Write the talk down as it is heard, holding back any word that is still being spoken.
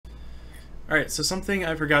Alright, so something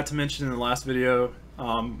I forgot to mention in the last video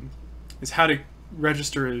is how to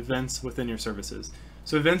register events within your services.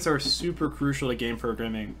 So events are super crucial to game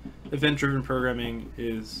programming. Event-driven programming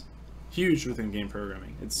is huge within game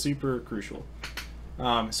programming. It's super crucial.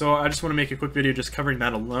 So I just want to make a quick video just covering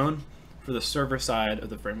that alone for the server side of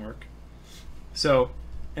the framework. So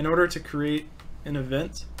in order to create an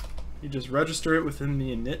event, you just register it within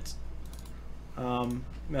the init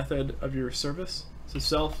method of your service. So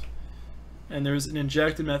self, and there's an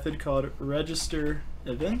injected method called register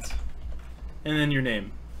event, and then your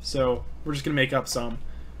name. So we're just going to make up some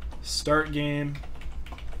start game,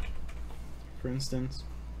 for instance.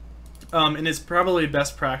 And it's probably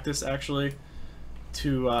best practice actually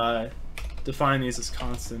to define these as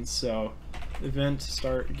constants. So event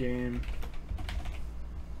start game,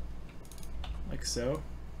 like so.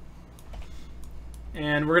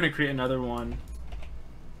 And we're going to create another one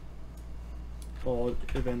called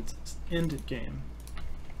event end game.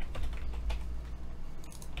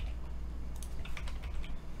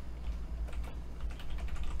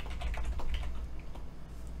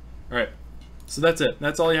 Alright, so that's it.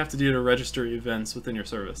 That's all you have to do to register events within your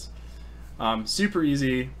service. Super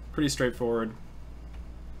easy, pretty straightforward.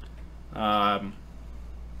 The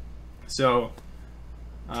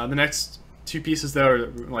next two pieces though are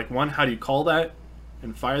like, one, how do you call that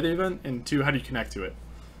and fire the event, and two, how do you connect to it?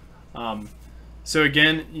 So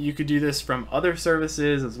again, you could do this from other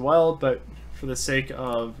services as well, but for the sake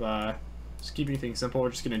of just keeping things simple, we're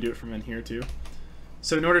just going to do it from in here too.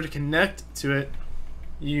 So in order to connect to it,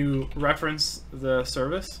 you reference the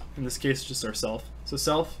service, in this case just our self. So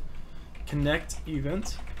self connect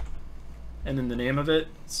event, and then the name of it,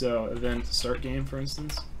 so event start game for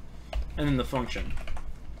instance, and then the function.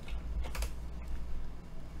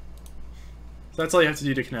 So that's all you have to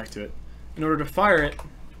do to connect to it. In order to fire it,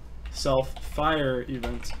 self fire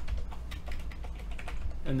event,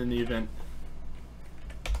 and then the event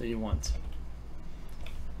that you want.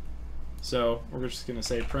 So we're just going to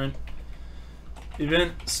say print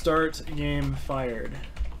event start game fired.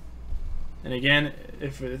 And again,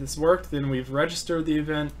 if this worked, then we've registered the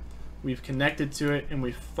event, we've connected to it, and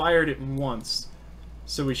we've fired it once.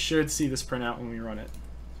 So we should see this print out when we run it. So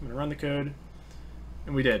I'm going to run the code,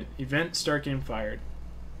 and we did. Event start game fired.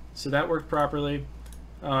 So that worked properly.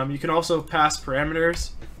 You can also pass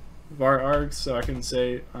parameters, var args, so I can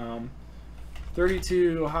say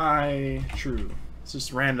 32 high true. It's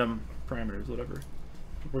just random parameters, whatever.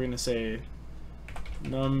 We're going to say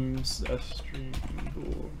nums string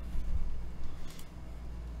bool.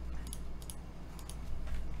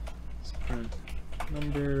 Print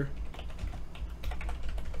number.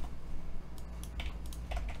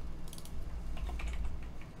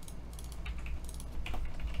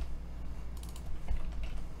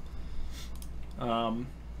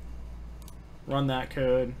 Run that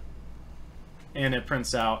code, and it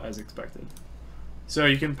prints out as expected. So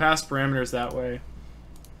you can pass parameters that way.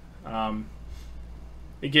 Again,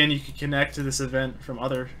 you can connect to this event from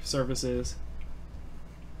other services.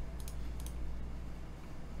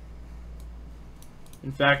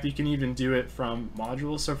 In fact, you can even do it from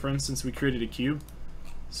modules. So for instance, we created a cube.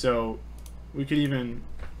 So we could even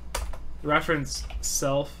reference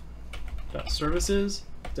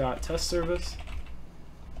self.services.testService,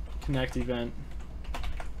 connect event,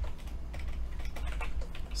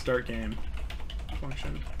 start game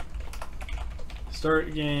function,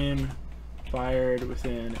 start game fired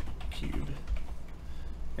within cube.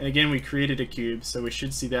 And again, we created a cube, so we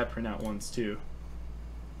should see that print out once too.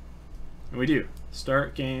 And we do.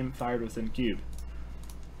 Start game fired within cube.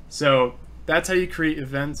 So that's how you create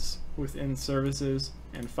events within services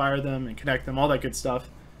and fire them and connect them, all that good stuff.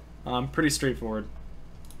 Pretty straightforward.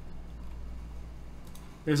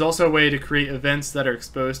 There's also a way to create events that are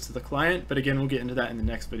exposed to the client, but again, we'll get into that in the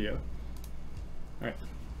next video. All right.